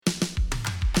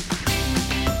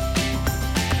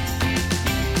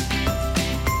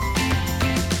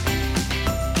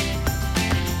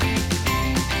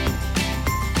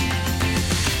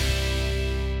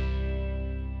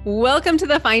Welcome to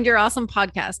the Find Your Awesome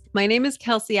podcast. My name is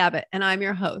Kelsey Abbott, and I'm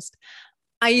your host.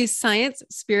 I use science,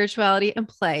 spirituality, and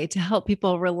play to help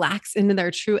people relax into their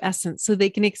true essence so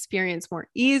they can experience more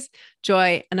ease,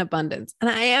 joy, and abundance. And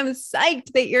I am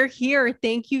psyched that you're here.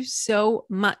 Thank you so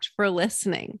much for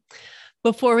listening.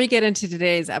 Before we get into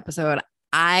today's episode,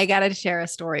 I got to share a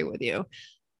story with you.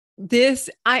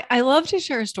 I love to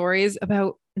share stories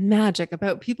about magic,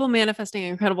 about people manifesting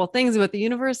incredible things, about the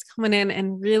universe coming in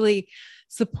and really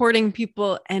supporting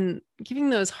people and giving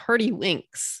those hearty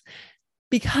winks.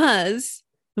 Because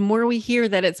the more we hear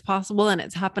that it's possible and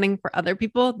it's happening for other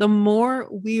people, the more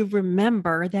we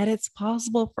remember that it's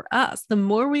possible for us, the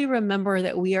more we remember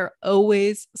that we are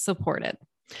always supported.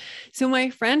 So my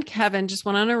friend Kevin just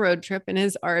went on a road trip in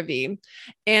his RV,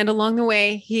 and along the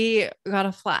way, he got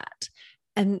a flat.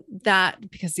 And that,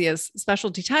 because he has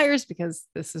specialty tires, because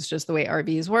this is just the way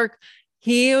RVs work,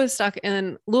 he was stuck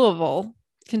in Louisville,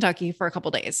 Kentucky for a couple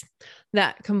of days.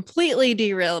 That completely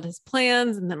derailed his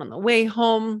plans. And then on the way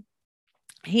home,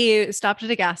 he stopped at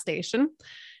a gas station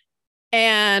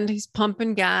and he's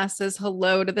pumping gas, says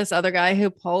hello to this other guy who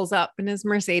pulls up in his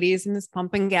Mercedes and is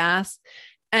pumping gas.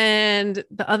 And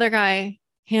the other guy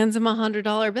hands him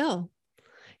 $100 bill.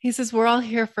 He says, "We're all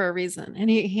here for a reason." And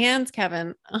he hands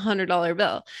Kevin $100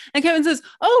 bill. And Kevin says,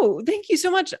 "Oh, thank you so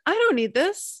much. I don't need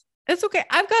this. It's okay.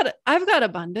 I've got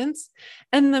abundance."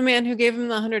 And the man who gave him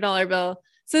the $100 bill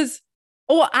says,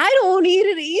 "Oh, I don't need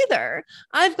it either.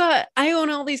 I own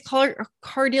all these car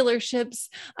dealerships.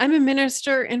 I'm a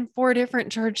minister in 4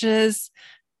 different churches.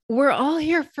 We're all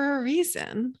here for a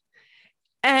reason."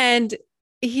 And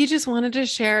he just wanted to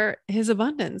share his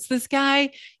abundance. This guy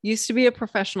used to be a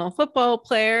professional football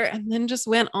player and then just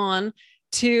went on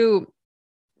to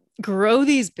grow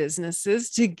these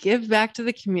businesses, to give back to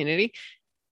the community.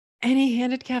 And he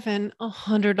handed Kevin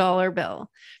 $100 bill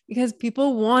because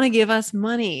people want to give us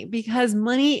money, because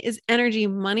money is energy.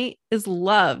 Money is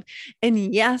love.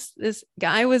 And yes, this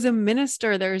guy was a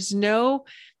minister. There's no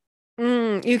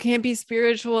you can't be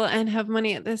spiritual and have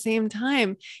money at the same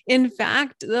time. In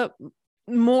fact, the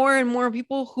more and more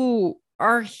people who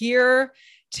are here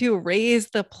to raise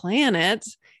the planet,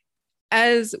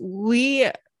 as we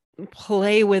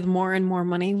play with more and more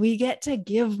money, we get to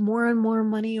give more and more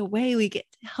money away. We get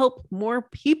to help more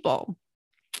people.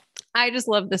 I just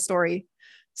love this story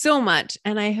so much.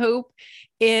 And I hope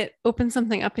it opens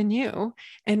something up in you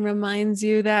and reminds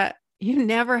you that you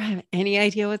never have any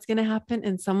idea what's going to happen.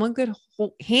 And someone could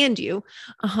hand you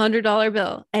 $100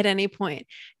 bill at any point,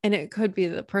 and it could be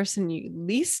the person you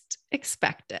least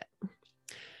expect it.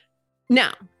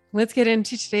 Now, let's get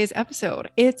into today's episode.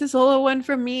 It's a solo one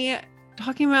from me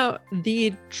talking about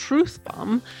the truth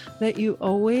bomb that you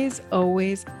always,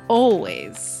 always,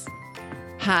 always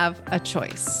have a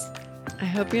choice. I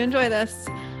hope you enjoy this.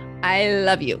 I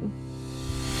love you.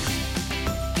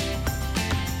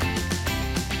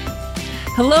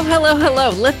 Hello, hello, hello.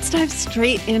 Let's dive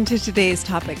straight into today's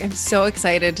topic. I'm so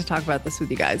excited to talk about this with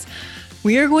you guys.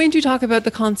 We are going to talk about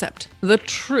the concept, the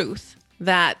truth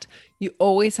that you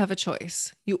always have a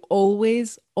choice. You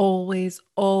always, always,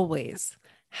 always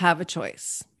have a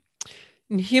choice.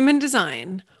 In human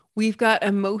design, we've got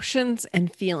emotions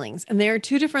and feelings, and they are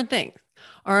 2 different things.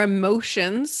 Our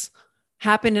emotions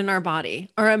happen in our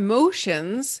body. Our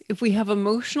emotions, if we have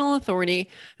emotional authority,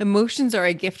 emotions are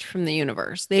a gift from the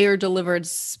universe. They are delivered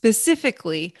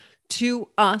specifically to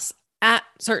us at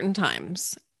certain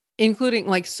times,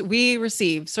 including we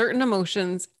receive certain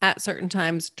emotions at certain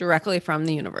times directly from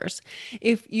the universe.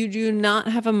 If you do not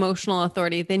have emotional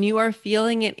authority, then you are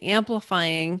feeling and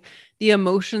amplifying the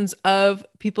emotions of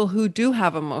people who do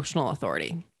have emotional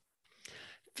authority.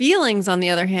 Feelings, on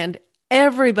the other hand,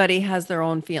 everybody has their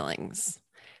own feelings.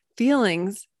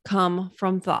 Feelings come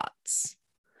from thoughts.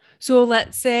 So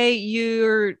let's say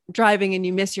you're driving and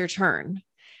you miss your turn,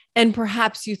 and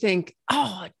perhaps you think,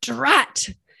 "Oh, drat,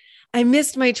 I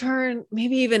missed my turn.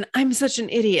 Maybe even I'm such an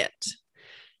idiot."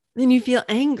 Then you feel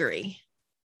angry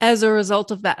as a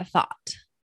result of that thought.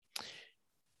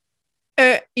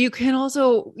 You can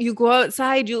also, you go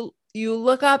outside, you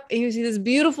look up and you see this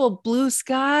beautiful blue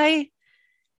sky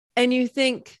and you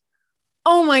think,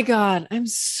 "Oh my God, I'm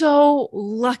so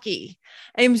lucky.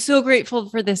 I'm so grateful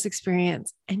for this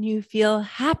experience." And you feel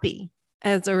happy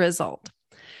as a result.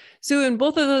 So in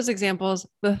both of those examples,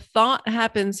 the thought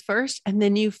happens first, and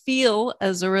then you feel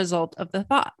as a result of the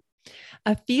thought.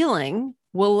 A feeling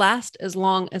will last as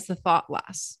long as the thought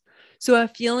lasts. So a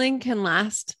feeling can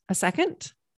last a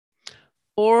second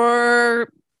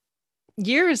or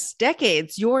years,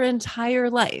 decades, your entire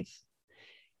life.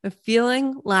 The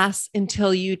feeling lasts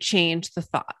until you change the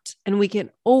thought. And we can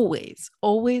always,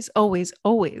 always, always,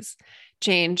 always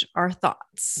change our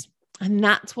thoughts. And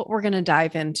that's what we're going to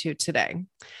dive into today,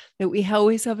 that we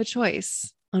always have a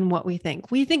choice on what we think.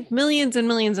 We think millions and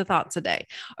millions of thoughts a day.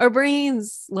 Our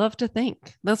brains love to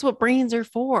think. That's what brains are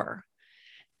for.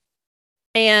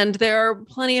 And there are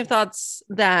plenty of thoughts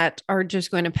that are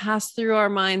just going to pass through our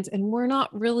minds and we're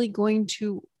not really going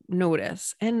to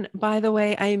notice. And by the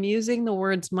way, I am using the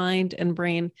words mind and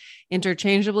brain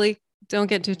interchangeably. Don't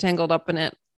get too tangled up in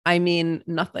it. I mean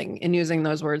nothing in using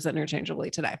those words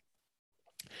interchangeably today.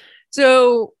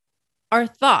 So our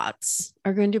thoughts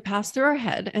are going to pass through our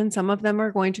head, and some of them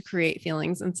are going to create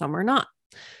feelings and some are not.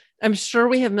 I'm sure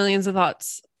we have millions of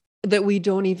thoughts that we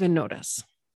don't even notice.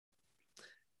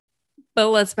 But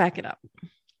let's back it up.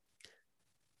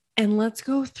 And let's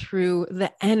go through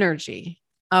the energy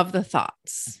of the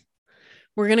thoughts.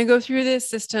 We're going to go through this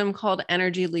system called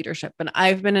energy leadership. And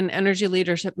I've been an energy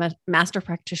leadership master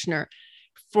practitioner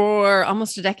for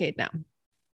almost a decade now.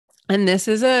 And this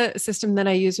is a system that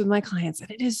I use with my clients.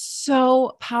 And it is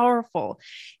so powerful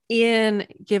in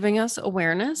giving us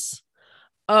awareness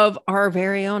of our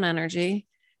very own energy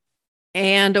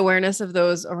and awareness of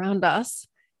those around us,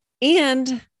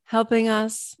 and helping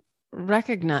us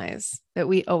recognize that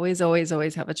we always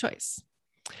have a choice.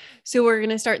 So we're going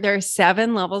to start. There are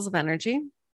 7 levels of energy.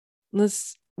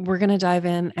 We're going to dive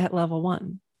in at level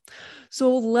 1.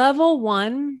 So level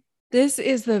 1, this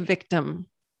is the victim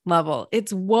level.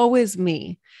 It's woe is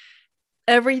me.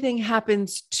 Everything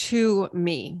happens to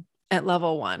me at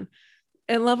level 1.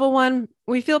 At level 1,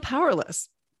 we feel powerless.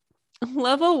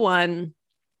 Level 1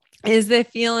 is the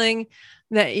feeling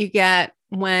that you get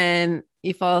when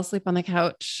you fall asleep on the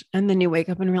couch and then you wake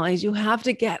up and realize you have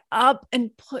to get up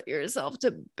and put yourself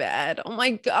to bed. Oh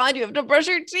my God, you have to brush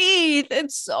your teeth.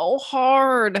 It's so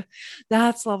hard.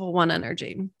 That's level 1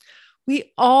 energy.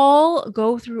 We all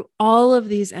go through all of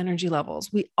these energy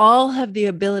levels. We all have the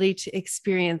ability to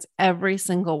experience every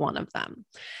single one of them.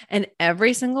 And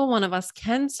every single one of us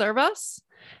can serve us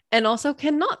and also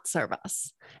cannot serve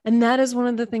us. And that is one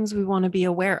of the things we want to be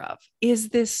aware of. Is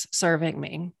this serving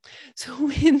me? So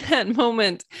in that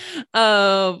moment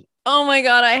of, oh my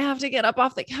God, I have to get up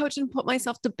off the couch and put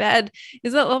myself to bed,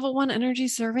 is that level 1 energy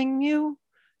serving you?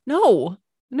 No.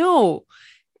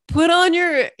 Put on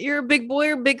your big boy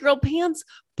or big girl pants,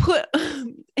 put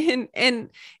in and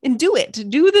do it.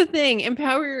 Do the thing.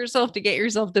 Empower yourself to get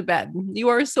yourself to bed. You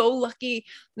are so lucky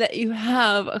that you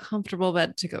have a comfortable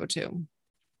bed to go to.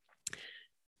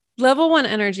 Level 1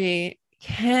 energy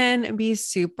can be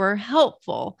super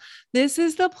helpful. This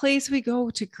is the place we go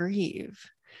to grieve.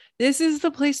 This is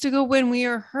the place to go when we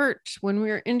are hurt, when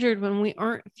we are injured, when we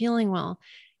aren't feeling well.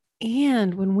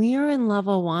 And when we are in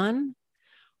level 1,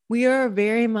 we are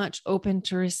very much open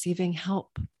to receiving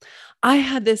help. I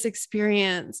had this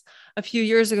experience a few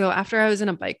years ago after I was in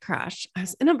a bike crash. I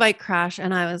was in a bike crash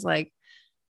and I was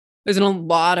in a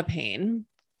lot of pain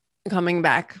coming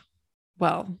back.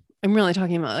 Well, I'm really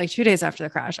talking about like 2 days after the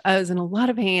crash. I was in a lot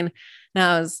of pain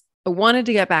and I wanted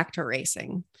to get back to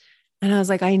racing. And I was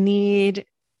like, I need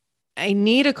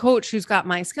a coach who's got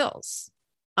my skills.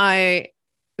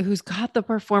 Who's got the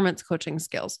performance coaching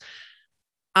skills.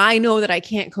 I know that I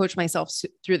can't coach myself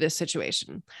through this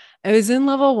situation. I was in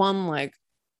level 1, like,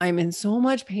 I'm in so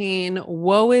much pain.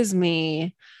 Woe is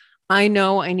me. I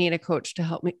know I need a coach to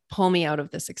help me pull me out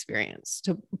of this experience,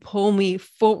 to pull me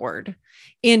forward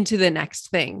into the next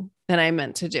thing that I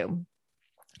meant to do.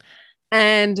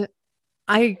 And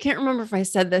I can't remember if I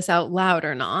said this out loud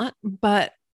or not,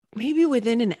 but maybe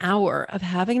within an hour of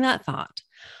having that thought,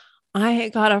 I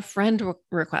got a friend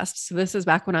request. So this is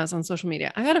back when I was on social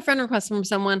media. I got a friend request from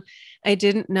someone I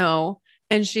didn't know.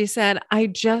 And she said, I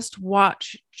just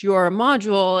watched your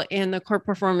module in the core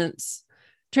performance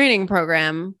training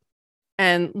program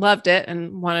and loved it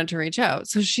and wanted to reach out.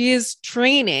 So she is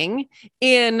training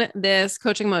in this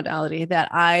coaching modality that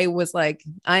I was like,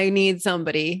 I need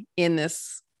somebody in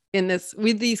this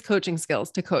with these coaching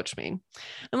skills to coach me.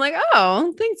 I'm like,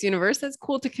 oh, thanks, universe. That's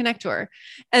cool to connect to her.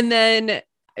 And then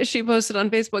she posted on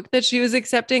Facebook that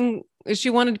she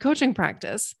wanted coaching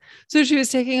practice. So she was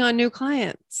taking on new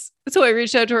clients. So I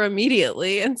reached out to her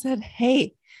immediately and said,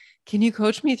 hey, can you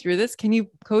coach me through this? Can you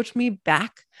coach me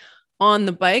back on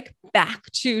the bike, back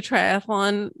to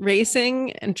triathlon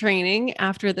racing and training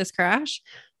after this crash?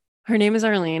 Her name is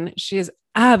Arlene. She is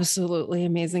absolutely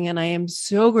amazing. And I am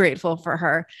so grateful for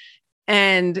her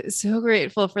and so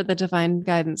grateful for the divine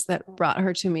guidance that brought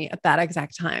her to me at that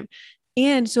exact time.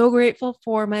 And so grateful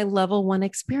for my level 1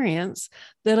 experience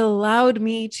that allowed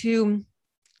me to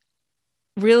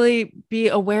really be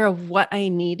aware of what I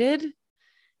needed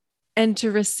and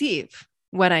to receive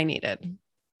what I needed.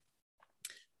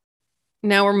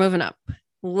 Now we're moving up.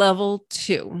 level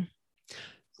 2.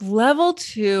 Level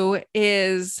 2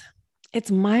 is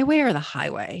it's my way or the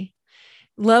highway.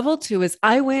 Level 2 is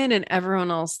I win and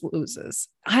everyone else loses.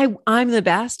 I'm the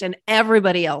best and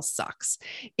everybody else sucks.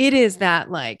 It is that,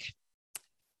 like,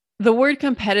 the word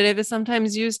competitive is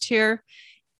sometimes used here.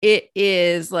 It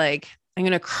is like, I'm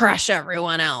going to crush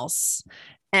everyone else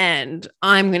and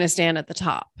I'm going to stand at the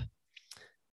top.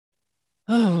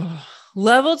 Oh,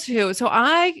 level 2. So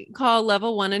I call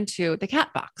level 1 and 2 the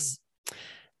cat box.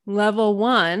 Level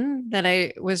 1 that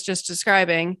I was just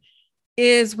describing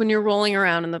is when you're rolling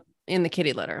around in the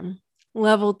kitty litter.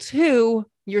 Level 2,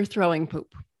 you're throwing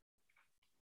poop.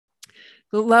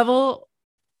 The level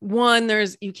 1,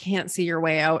 you can't see your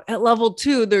way out. At level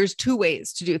 2, there's 2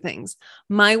 ways to do things: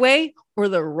 my way or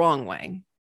the wrong way.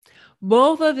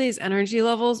 Both of these energy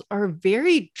levels are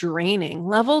very draining.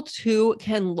 Level 2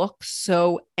 can look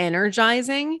so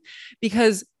energizing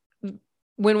because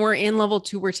when we're in level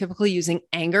 2, we're typically using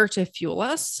anger to fuel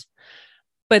us,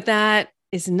 but that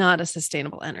is not a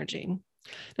sustainable energy.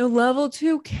 Now, level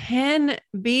 2 can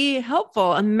be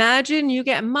helpful. Imagine you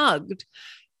get mugged.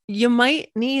 You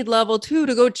might need level 2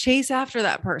 to go chase after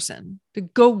that person, to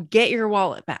go get your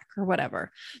wallet back or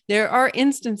whatever. There are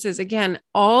instances, again,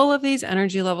 all of these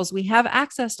energy levels, we have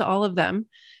access to all of them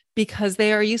because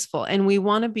they are useful. And we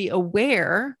want to be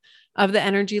aware of the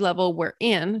energy level we're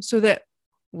in so that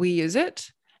we use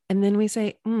it. And then we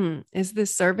say, is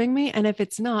this serving me? And if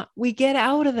it's not, we get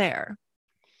out of there.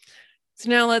 So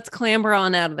now let's clamber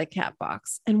on out of the cat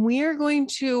box. And we are going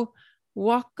to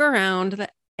walk around the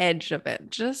edge of it,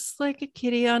 just like a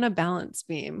kitty on a balance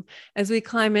beam, as we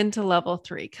climb into level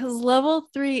 3, because level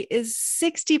 3 is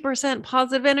 60%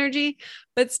 positive energy,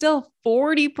 but still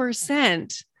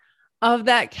 40% of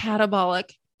that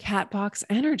catabolic cat box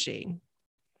energy.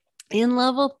 In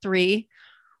level 3,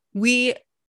 we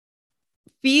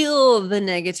feel the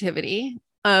negativity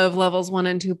of levels 1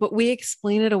 and 2, but we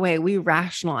explain it away. We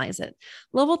rationalize it.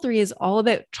 Level 3 is all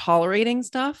about tolerating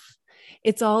stuff.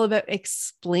 It's all about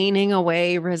explaining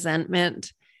away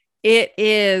resentment. It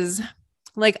is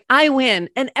like, I win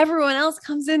and everyone else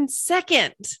comes in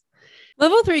second.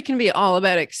 Level 3 can be all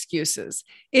about excuses.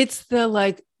 It's the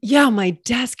like, yeah, my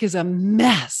desk is a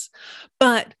mess,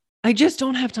 but I just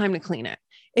don't have time to clean it.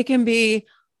 It can be,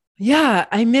 yeah,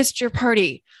 I missed your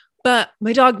party, but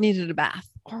my dog needed a bath,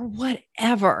 or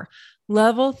whatever.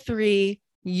 Level 3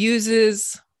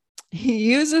 uses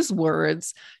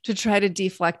words to try to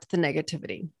deflect the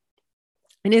negativity.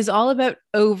 It is all about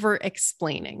over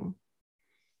explaining. All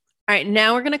right,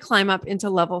 now we're going to climb up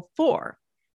into level 4.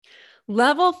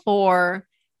 Level 4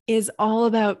 is all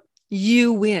about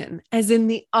you win, as in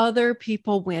the other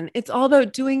people win. It's all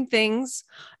about doing things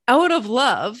out of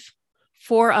love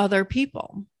for other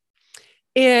people.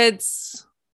 It's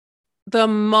the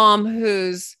mom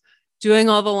who's doing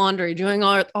all the laundry, doing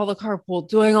all the carpool,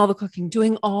 doing all the cooking,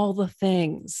 doing all the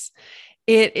things.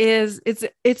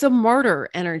 It's a martyr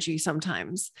energy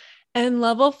sometimes. And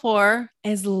level 4,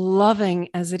 as loving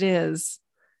as it is,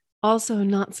 also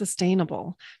not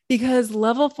sustainable, because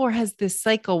level 4 has this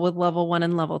cycle with level 1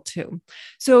 and level 2.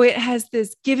 So it has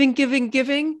this giving,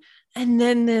 and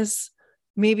then this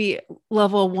maybe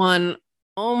level 1,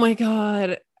 oh my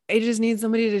God, I just need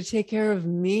somebody to take care of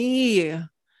me,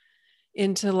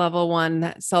 into level 1,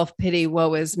 that self-pity,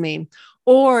 woe is me,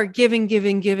 or giving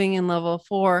in level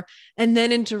 4, and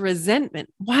then into resentment.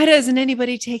 Why doesn't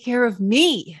anybody take care of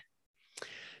me?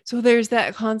 So there's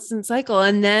that constant cycle.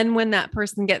 And then when that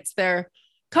person gets their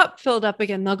cup filled up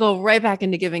again, they'll go right back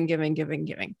into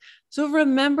giving. So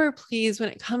remember, please, when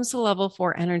it comes to level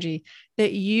 4 energy,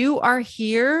 that you are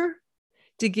here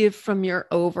to give from your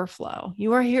overflow.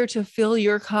 You are here to fill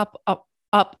your cup up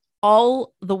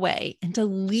all the way and to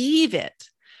leave it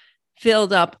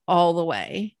filled up all the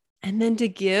way. And then to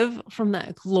give from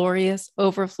that glorious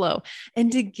overflow,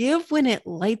 and to give when it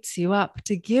lights you up,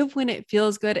 to give when it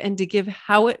feels good, and to give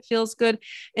how it feels good,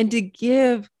 and to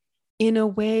give in a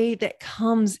way that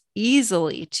comes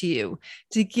easily to you,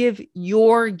 to give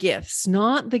your gifts,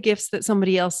 not the gifts that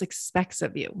somebody else expects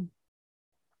of you.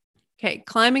 Okay,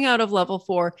 climbing out of level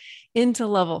 4 into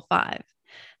level 5.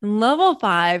 And level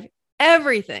 5,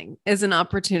 everything is an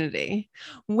opportunity.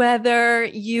 Whether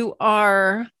you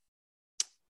are,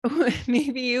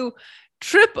 maybe you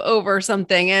trip over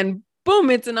something and boom,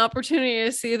 it's an opportunity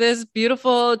to see this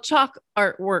beautiful chalk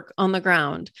artwork on the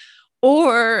ground.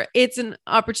 Or it's an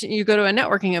opportunity, you go to a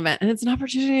networking event and it's an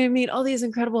opportunity to meet all these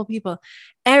incredible people.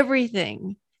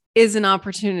 Everything is an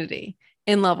opportunity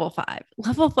in level 5.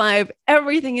 Level 5,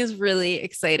 everything is really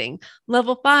exciting.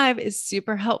 Level 5 is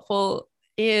super helpful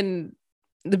in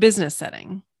the business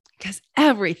setting because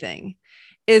everything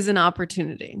is an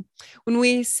opportunity. When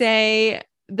we say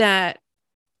that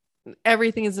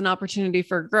everything is an opportunity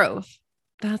for growth,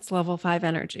 that's level 5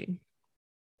 energy.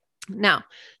 Now,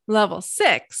 level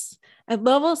 6, at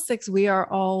level 6, we are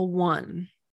all one.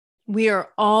 We are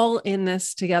all in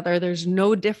this together. There's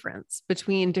no difference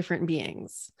between different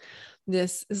beings.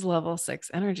 This is level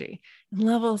 6 energy. In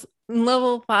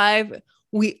level 5,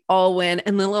 we all win.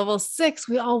 And then level 6,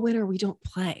 we all win or we don't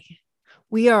play.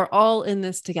 We are all in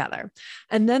this together.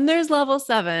 And then there's level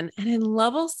 7. And in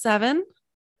level 7,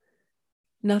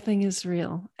 nothing is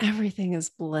real. Everything is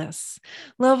bliss.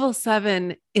 Level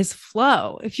 7 is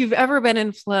flow. If you've ever been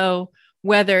in flow,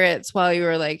 whether it's while you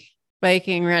were like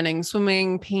biking, running,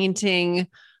 swimming, painting,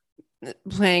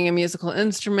 playing a musical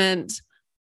instrument,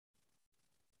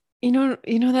 you know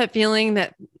that feeling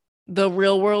that the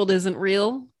real world isn't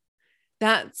real?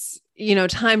 That's,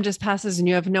 time just passes and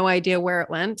you have no idea where it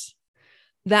went.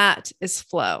 That is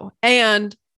flow.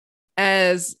 And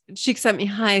as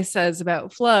Csikszentmihalyi says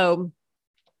about flow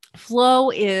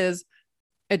is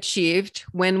achieved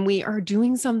when we are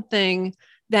doing something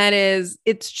that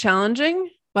it's challenging,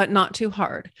 but not too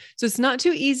hard. So it's not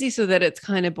too easy so that it's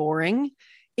kind of boring.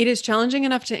 It is challenging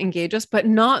enough to engage us, but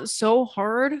not so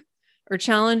hard or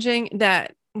challenging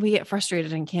that we get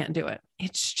frustrated and can't do it.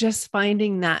 It's just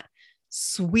finding that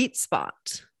sweet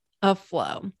spot of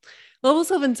flow. Level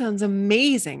 7 sounds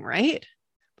amazing, right?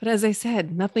 But as I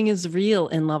said, nothing is real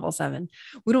in level 7.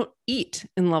 We don't eat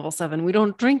in level 7. We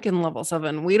don't drink in level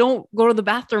 7. We don't go to the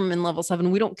bathroom in level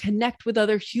 7. We don't connect with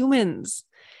other humans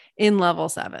in level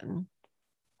 7.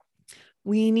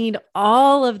 We need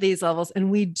all of these levels, and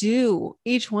we do.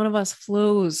 Each one of us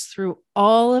flows through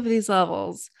all of these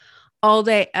levels all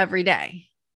day, every day.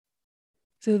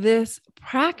 So this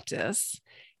practice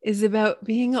is about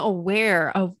being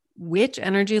aware of which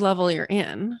energy level you're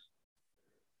in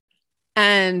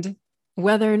and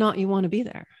whether or not you want to be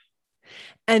there.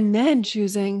 And then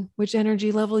choosing which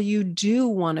energy level you do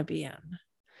want to be in.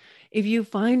 If you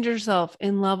find yourself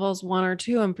in levels 1 or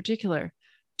 2 in particular,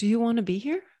 do you want to be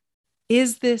here?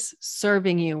 Is this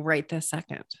serving you right this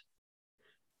second?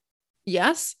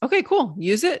 Yes. Okay, cool.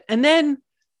 Use it. And then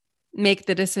make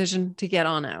the decision to get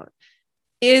on out.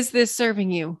 Is this serving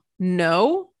you?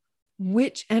 No.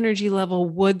 Which energy level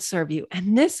would serve you?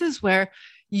 And this is where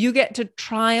you get to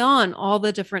try on all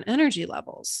the different energy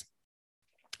levels.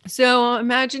 So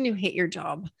imagine you hate your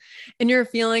job and you're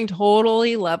feeling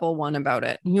totally level 1 about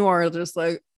it. You are just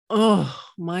like, oh,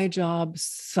 my job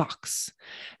sucks.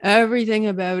 Everything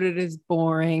about it is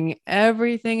boring.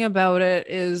 Everything about it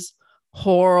is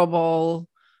horrible.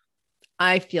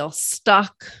 I feel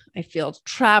stuck. I feel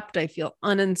trapped. I feel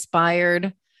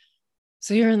uninspired.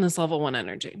 So you're in this level 1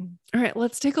 energy. All right,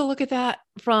 let's take a look at that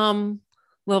from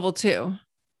level 2.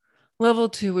 Level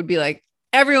 2 would be like,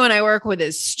 everyone I work with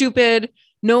is stupid.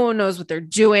 No one knows what they're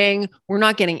doing. We're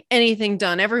not getting anything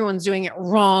done. Everyone's doing it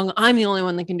wrong. I'm the only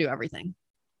one that can do everything.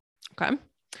 Okay.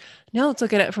 Now let's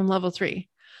look at it from level 3.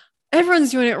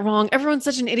 Everyone's doing it wrong. Everyone's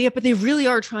such an idiot, but they really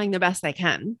are trying the best they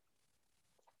can.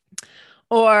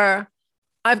 Or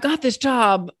I've got this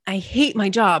job. I hate my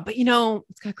job, but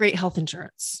it's got great health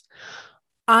insurance.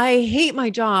 I hate my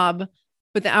job,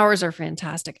 but the hours are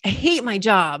fantastic. I hate my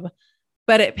job,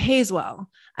 but it pays well.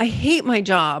 I hate my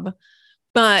job,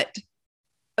 but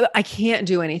I can't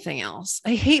do anything else.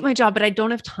 I hate my job, but I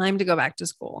don't have time to go back to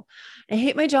school. I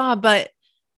hate my job, but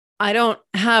I don't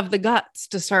have the guts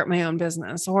to start my own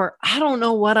business, or I don't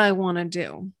know what I want to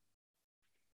do.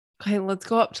 Okay, let's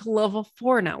go up to level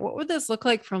 4 now. What would this look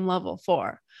like from level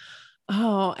 4?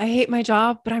 Oh, I hate my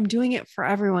job, but I'm doing it for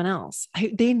everyone else.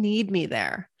 They need me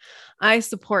there. I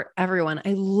support everyone.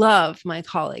 I love my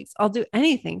colleagues. I'll do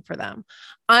anything for them.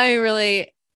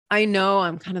 I know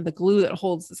I'm kind of the glue that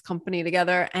holds this company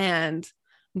together, and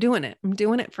I'm doing it. I'm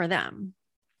doing it for them.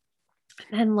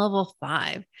 And then level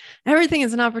 5, everything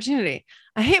is an opportunity.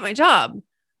 I hate my job.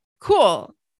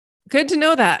 Cool. Good to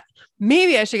know that.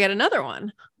 Maybe I should get another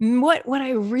one. What would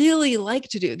I really like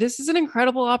to do? This is an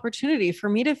incredible opportunity for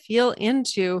me to feel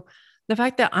into the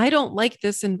fact that I don't like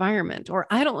this environment, or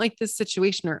I don't like this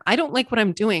situation, or I don't like what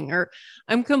I'm doing, or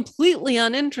I'm completely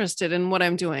uninterested in what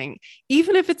I'm doing.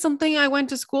 Even if it's something I went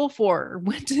to school for,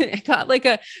 I got like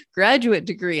a graduate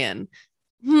degree in.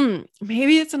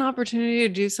 Maybe it's an opportunity to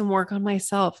do some work on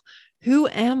myself. Who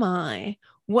am I?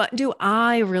 What do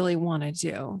I really want to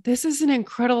do? This is an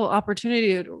incredible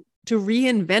opportunity to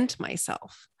reinvent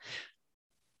myself.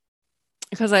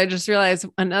 Because I just realized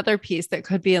another piece that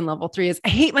could be in level 3 is I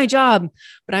hate my job,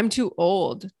 but I'm too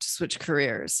old to switch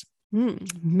careers.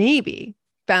 Maybe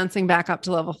bouncing back up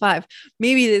to level 5.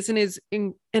 Maybe this is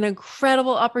an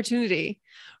incredible opportunity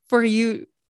for you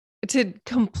to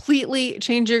completely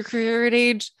change your career at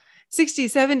age 60,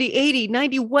 70, 80,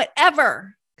 90,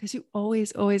 whatever, because you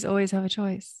always, always, always have a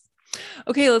choice.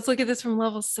 Okay, let's look at this from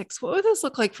level 6. What would this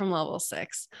look like from level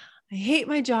 6? I hate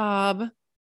my job.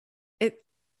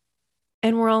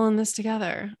 And we're all in this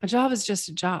together. A job is just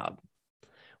a job.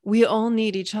 We all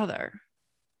need each other.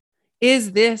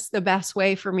 Is this the best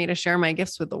way for me to share my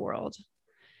gifts with the world?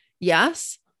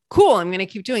 Yes. Cool. I'm going to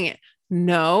keep doing it.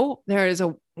 No, there is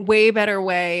a way better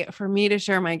way for me to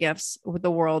share my gifts with the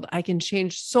world. I can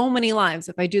change so many lives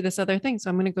if I do this other thing. So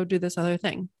I'm going to go do this other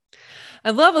thing.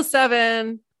 At level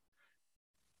 7,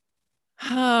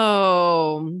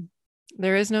 oh,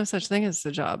 there is no such thing as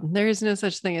a job. There is no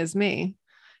such thing as me.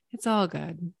 It's all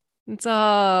good. It's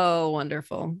all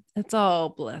wonderful. It's all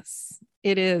bliss.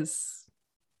 It is.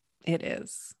 It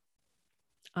is.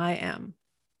 I am.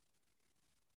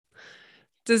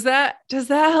 Does that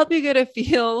help you get a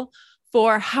feel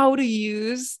for how to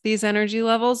use these energy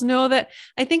levels? Know that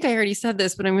I think I already said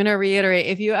this, but I'm going to reiterate.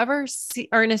 If you ever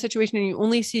are in a situation and you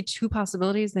only see 2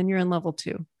 possibilities, then you're in level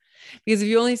 2. Because if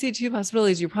you only see 2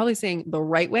 possibilities, you're probably saying the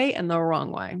right way and the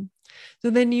wrong way. So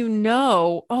then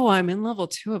oh, I'm in level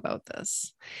 2 about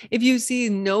this. If you see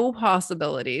no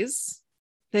possibilities,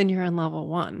 then you're in level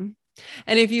 1.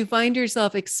 And if you find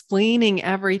yourself explaining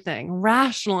everything,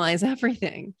 rationalize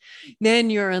everything, then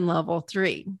you're in level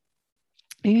 3.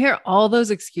 And you hear all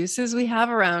those excuses we have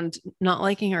around not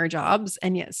liking our jobs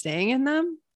and yet staying in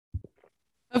them.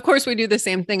 Of course, we do the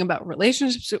same thing about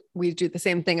relationships. We do the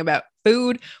same thing about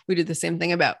food. We do the same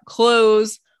thing about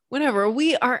clothes. Whenever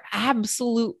we are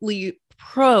absolutely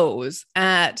pros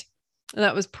at,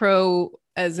 that was pro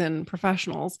as in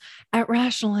professionals, at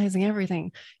rationalizing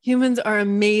everything. Humans are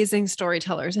amazing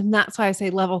storytellers. And that's why I say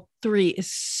level 3 is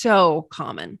so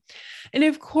common. And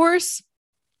of course,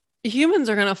 humans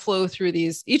are going to flow through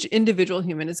these, each individual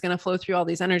human is going to flow through all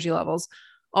these energy levels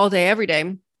all day, every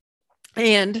day.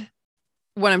 And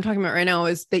what I'm talking about right now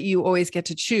is that you always get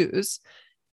to choose.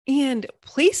 And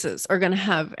places are going to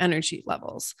have energy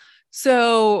levels.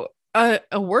 So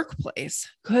a workplace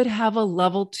could have a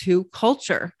level 2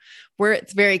 culture where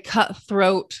it's very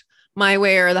cutthroat, my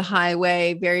way or the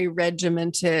highway, very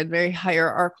regimented, very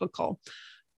hierarchical.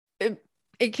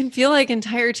 It can feel like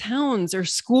entire towns or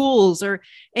schools or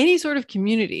any sort of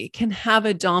community can have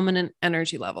a dominant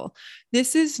energy level.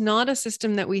 This is not a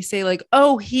system that we say like,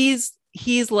 oh, he's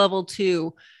level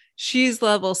 2, she's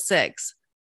level 6.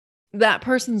 That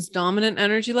person's dominant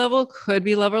energy level could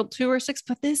be level 2 or 6,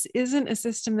 but this isn't a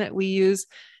system that we use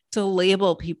to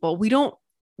label people. We don't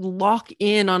lock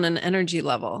in on an energy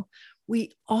level.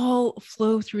 We all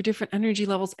flow through different energy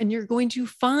levels, and you're going to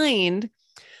find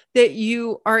that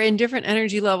you are in different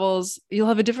energy levels. You'll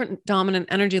have a different dominant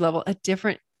energy level at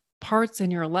different parts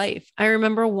in your life. I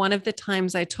remember one of the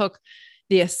times I took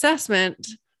the assessment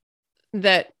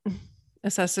that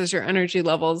assesses your energy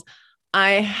levels.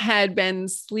 I had been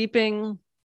staying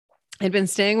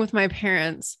with my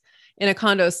parents in a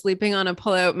condo, sleeping on a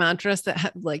pull-out mattress that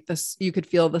had like this, you could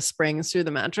feel the springs through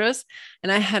the mattress. And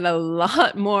I had a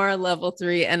lot more level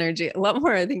 3 energy, a lot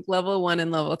more, I think level 1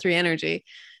 and level 3 energy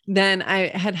than I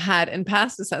had in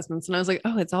past assessments. And I was like,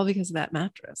 oh, it's all because of that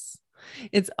mattress.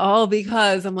 It's all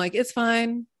because I'm like, it's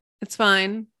fine. It's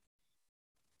fine.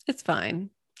 It's fine.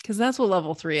 Because that's what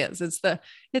level 3 is.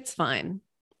 It's fine.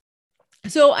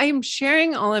 So I'm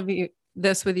sharing all of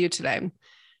this with you today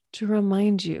to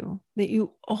remind you that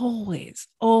you always,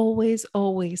 always,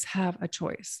 always have a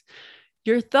choice.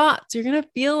 Your thoughts, you're going to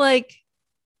feel like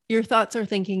your thoughts are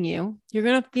thinking you. You're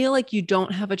going to feel like you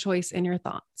don't have a choice in your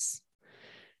thoughts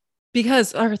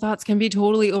because our thoughts can be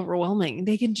totally overwhelming.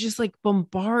 They can just like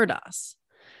bombard us.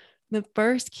 The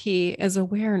first key is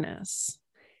awareness.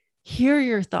 Hear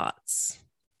your thoughts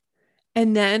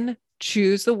and then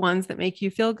choose the ones that make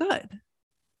you feel good.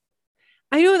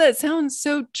 I know that sounds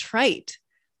so trite,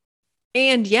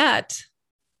 and yet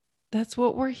that's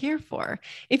what we're here for.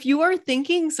 If you are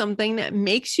thinking something that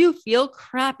makes you feel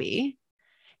crappy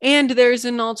and there's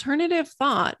an alternative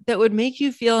thought that would make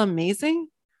you feel amazing,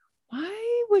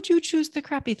 why would you choose the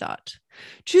crappy thought?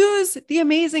 Choose the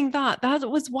amazing thought. That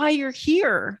was why you're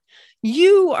here.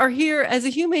 You are here as a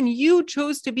human. You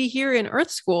chose to be here in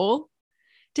Earth School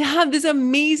to have this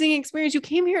amazing experience. You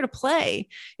came here to play.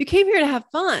 You came here to have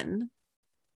fun.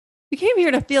 You came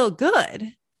here to feel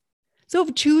good. So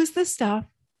choose the stuff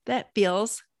that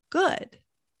feels good.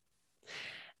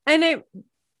 And I'm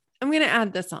going to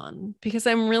add this on because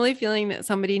I'm really feeling that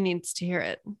somebody needs to hear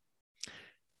it.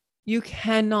 You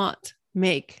cannot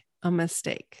make a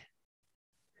mistake.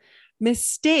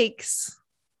 Mistakes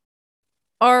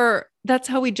that's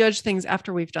how we judge things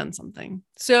after we've done something.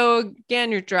 So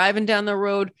again, you're driving down the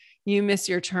road, you miss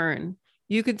your turn,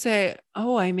 you could say,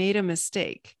 oh, I made a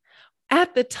mistake.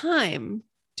 At the time,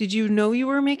 did you know you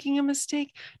were making a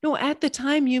mistake? No, at the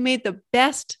time, you made the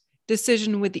best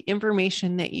decision with the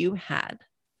information that you had.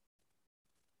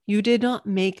 You did not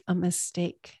make a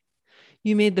mistake.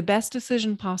 You made the best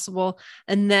decision possible.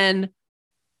 And then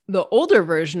the older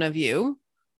version of you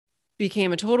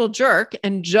became a total jerk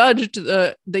and judged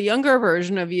the younger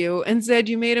version of you and said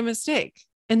you made a mistake.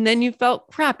 And then you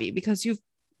felt crappy because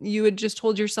you had just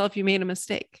told yourself you made a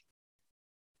mistake.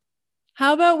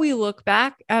 How about we look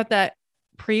back at that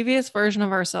previous version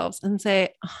of ourselves and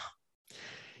say, oh,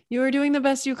 you were doing the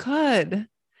best you could.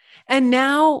 And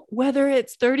now, whether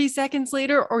it's 30 seconds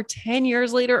later or 10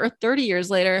 years later or 30 years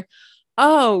later,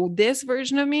 oh, this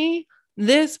version of me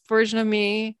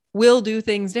will do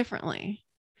things differently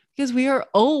because we are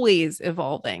always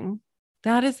evolving.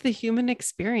 That is the human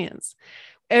experience.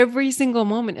 Every single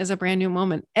moment is a brand new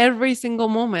moment. Every single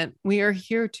moment, we are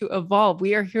here to evolve.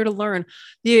 We are here to learn.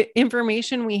 The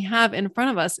information we have in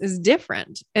front of us is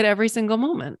different at every single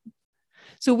moment.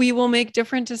 So we will make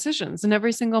different decisions in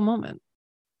every single moment.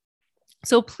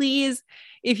 So please,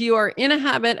 if you are in a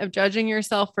habit of judging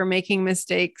yourself for making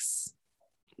mistakes,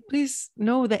 please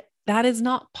know that that is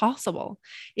not possible.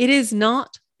 It is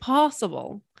not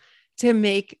possible to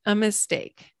make a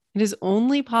mistake. It is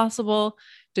only possible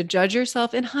to judge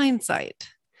yourself in hindsight.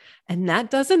 And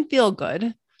that doesn't feel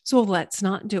good. So let's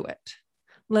not do it.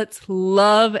 Let's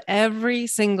love every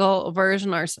single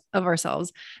version of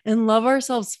ourselves and love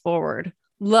ourselves forward.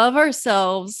 Love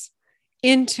ourselves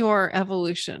into our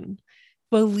evolution.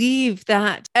 Believe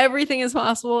that everything is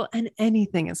possible and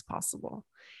anything is possible.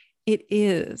 It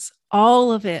is.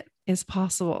 All of it is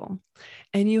possible.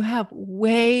 And you have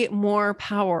way more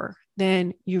power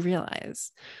than you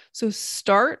realize. So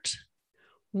start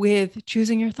with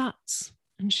choosing your thoughts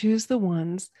and choose the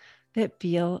ones that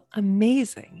feel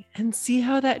amazing and see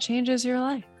how that changes your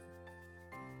life.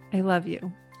 I love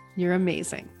you. You're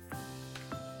amazing.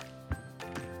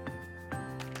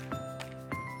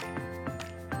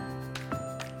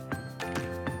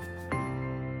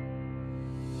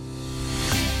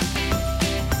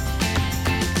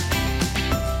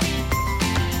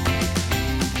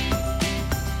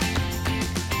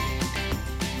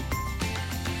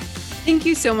 Thank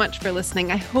you so much for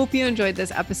listening. I hope you enjoyed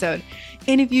this episode.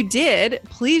 And if you did,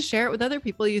 please share it with other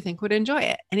people you think would enjoy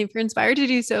it. And if you're inspired to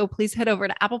do so, please head over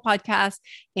to Apple Podcasts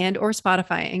and or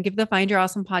Spotify and give the Find Your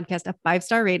Awesome podcast a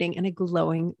 5-star rating and a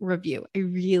glowing review. I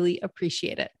really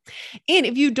appreciate it. And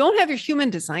if you don't have your human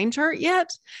design chart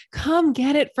yet, come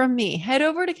get it from me. Head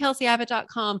over to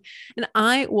kelsieabbott.com and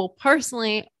I will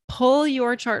personally pull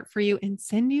your chart for you and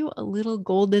send you a little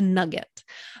golden nugget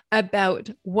about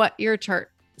what your chart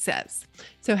says.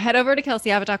 So head over to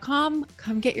kelsieabbott.com.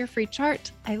 Come get your free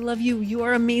chart. I love you. You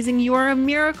are amazing. You are a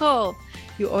miracle.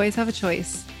 You always have a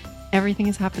choice. Everything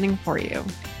is happening for you.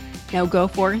 Now go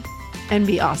forth and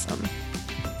be awesome.